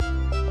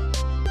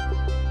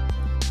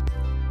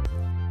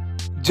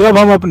जब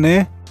हम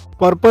अपने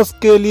पर्पस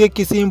के लिए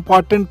किसी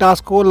इम्पॉर्टेंट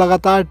टास्क को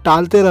लगातार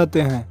टालते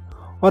रहते हैं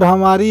और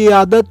हमारी ये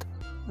आदत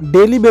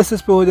डेली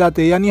बेसिस पे हो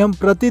जाती है, यानी हम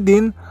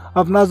प्रतिदिन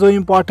अपना जो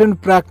इम्पॉर्टेंट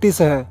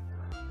प्रैक्टिस है,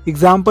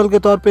 एग्जाम्पल के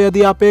तौर पे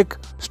यदि आप एक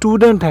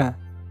स्टूडेंट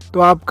हैं तो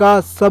आपका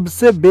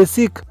सबसे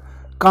बेसिक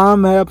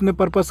काम है अपने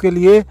पर्पस के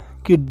लिए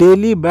कि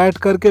डेली बैठ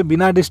करके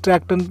बिना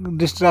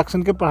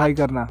डिस्ट्रैक्शन के पढ़ाई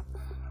करना।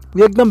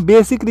 ये एकदम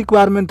बेसिक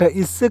रिक्वायरमेंट है,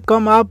 इससे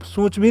कम आप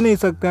सोच भी नहीं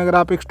सकते अगर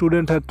आप एक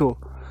स्टूडेंट हैं तो।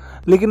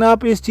 लेकिन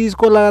आप इस चीज़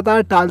को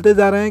लगातार टालते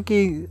जा रहे हैं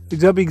कि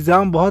जब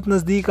एग्ज़ाम बहुत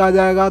नज़दीक आ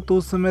जाएगा तो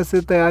उस समय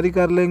से तैयारी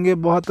कर लेंगे,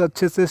 बहुत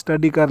अच्छे से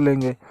स्टडी कर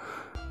लेंगे।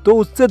 तो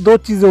उससे दो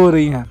चीज़ें हो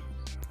रही हैं।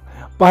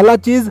 पहला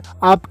चीज़,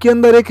 आपके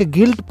अंदर एक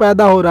गिल्ट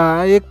पैदा हो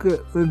रहा है, एक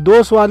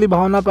दोष वाली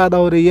भावना पैदा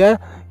हो रही है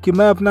कि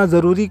मैं अपना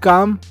ज़रूरी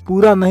काम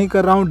पूरा नहीं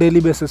कर रहा हूँ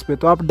डेली बेसिस पे।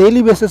 तो आप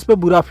डेली बेसिस पे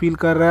बुरा फील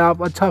कर रहे हैं,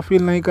 आप अच्छा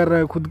फील नहीं कर रहे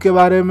हैं, खुद के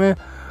बारे में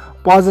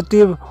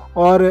पॉजिटिव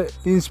और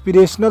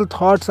इंस्पिरेशनल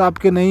थॉट्स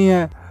आपके नहीं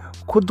हैं,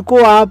 खुद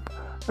को आप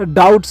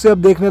डाउट से अब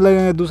देखने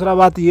लगेंगे। दूसरा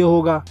बात ये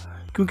होगा,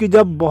 क्योंकि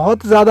जब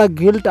बहुत ज़्यादा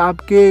गिल्ट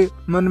आपके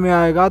मन में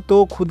आएगा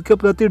तो खुद के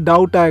प्रति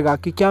डाउट आएगा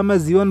कि क्या मैं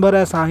जीवन भर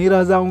ऐसा ही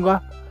रह जाऊंगा।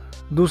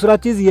 दूसरा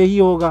चीज़ यही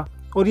होगा,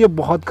 और ये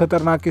बहुत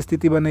खतरनाक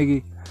स्थिति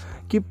बनेगी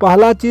कि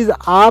पहला चीज़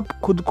आप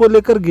खुद को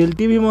लेकर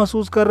गिल्टी भी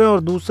महसूस कर रहे हैं,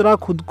 और दूसरा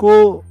खुद को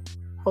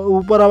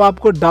ऊपर अब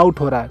आपको डाउट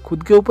हो रहा है,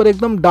 खुद के ऊपर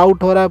एकदम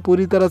डाउट हो रहा है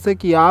पूरी तरह से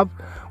कि आप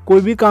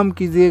कोई भी काम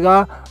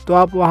कीजिएगा तो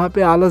आप वहाँ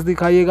पे आलस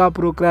दिखाइएगा,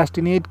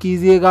 प्रोक्रेस्टिनेट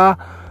कीजिएगा,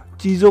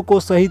 चीज़ों को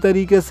सही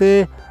तरीके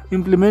से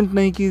इम्प्लीमेंट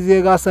नहीं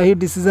कीजिएगा, सही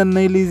डिसीज़न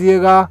नहीं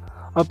लीजिएगा,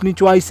 अपनी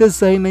चॉइसेस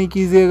सही नहीं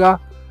कीजिएगा।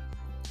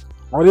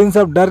 और इन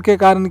सब डर के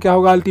कारण क्या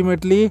होगा,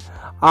 अल्टीमेटली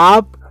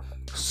आप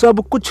सब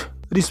कुछ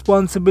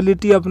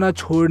रिस्पॉन्सिबिलिटी अपना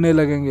छोड़ने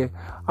लगेंगे।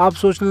 आप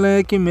सोचने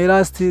लगेंगे कि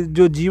मेरा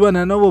जो जीवन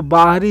है ना वो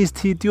बाहरी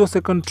स्थितियों से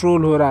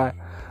कंट्रोल हो रहा है,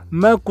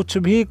 मैं कुछ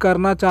भी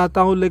करना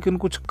चाहता हूँ लेकिन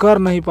कुछ कर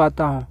नहीं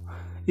पाता हूँ।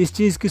 इस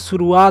चीज़ की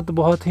शुरुआत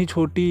बहुत ही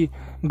छोटी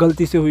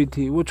गलती से हुई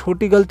थी। वो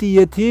छोटी गलती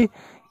ये थी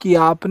कि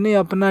आपने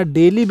अपना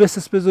डेली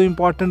बेसिस पे जो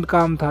इम्पोर्टेंट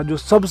काम था, जो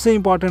सबसे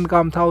इम्पोर्टेंट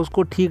काम था,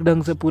 उसको ठीक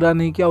ढंग से पूरा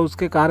नहीं किया।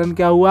 उसके कारण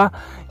क्या हुआ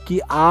कि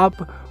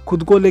आप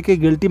खुद को लेके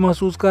गिल्टी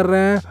महसूस कर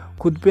रहे हैं,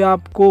 खुद पे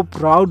आपको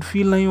प्राउड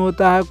फील नहीं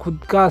होता है, खुद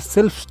का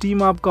सेल्फ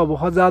स्टीम आपका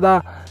बहुत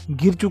ज़्यादा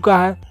गिर चुका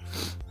है,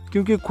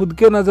 क्योंकि खुद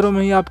के नज़रों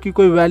में ही आपकी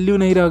कोई वैल्यू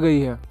नहीं रह गई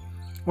है।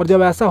 और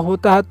जब ऐसा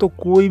होता है तो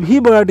कोई भी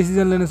बड़ा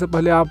डिसीजन लेने से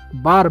पहले आप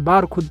बार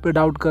बार खुद पे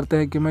डाउट करते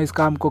हैं कि मैं इस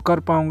काम को कर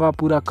पाऊँगा,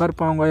 पूरा कर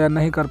पाऊँगा या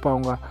नहीं कर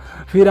पाऊँगा।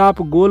 फिर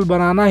आप गोल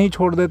बनाना ही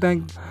छोड़ देते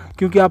हैं,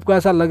 क्योंकि आपको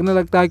ऐसा लगने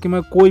लगता है कि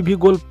मैं कोई भी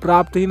गोल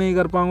प्राप्त ही नहीं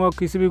कर पाऊँगा,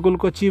 किसी भी गोल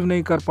को अचीव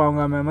नहीं कर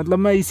पाऊँगा, मतलब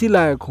मैं इसी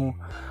लायक हूँ।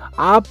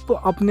 आप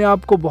अपने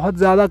आप को बहुत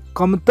ज़्यादा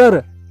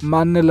कमतर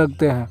मानने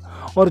लगते हैं,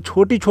 और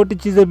छोटी छोटी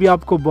चीज़ें भी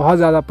आपको बहुत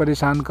ज़्यादा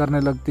परेशान करने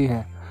लगती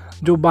हैं।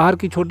 जो बाहर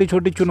की छोटी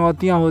छोटी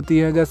चुनौतियां होती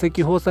हैं, जैसे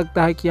कि हो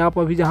सकता है कि आप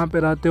अभी जहाँ पे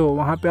रहते हो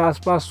वहाँ पे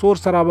आसपास शोर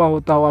शराबा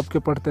होता हो आपके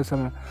पढ़ते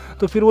समय,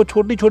 तो फिर वो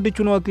छोटी छोटी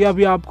चुनौतियां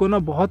भी आपको ना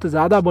बहुत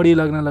ज़्यादा बड़ी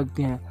लगने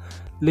लगती हैं।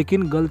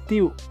 लेकिन गलती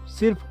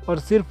सिर्फ और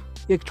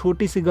सिर्फ एक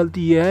छोटी सी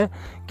गलती ये है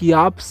कि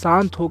आप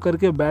शांत होकर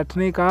के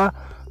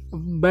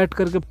बैठ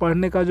करके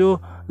पढ़ने का जो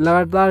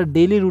लगातार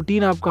डेली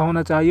रूटीन आपका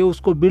होना चाहिए,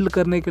 उसको बिल्ड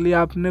करने के लिए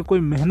आपने कोई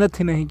मेहनत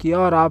ही नहीं किया,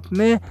 और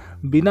आपने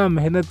बिना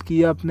मेहनत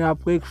किए अपने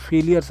आप को एक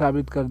फेलियर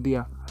साबित कर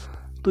दिया।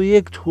 तो ये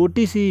एक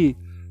छोटी सी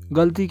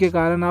गलती के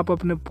कारण आप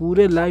अपने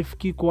पूरे लाइफ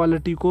की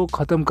क्वालिटी को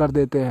ख़त्म कर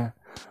देते हैं।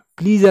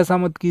 प्लीज़ ऐसा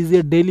मत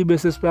कीजिए। डेली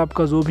बेसिस पे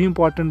आपका जो भी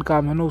इम्पोर्टेंट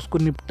काम है ना उसको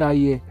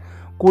निपटाइए।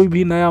 कोई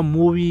भी नया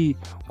मूवी,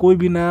 कोई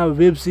भी नया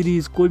वेब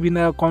सीरीज़, कोई भी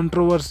नया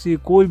कंट्रोवर्सी,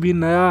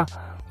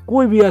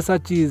 कोई भी ऐसा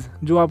चीज़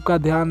जो आपका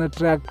ध्यान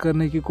अट्रैक्ट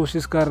करने की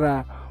कोशिश कर रहा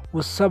है,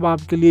 वो सब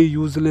आपके लिए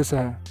यूजलेस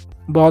है।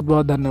 बहुत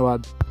बहुत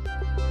धन्यवाद।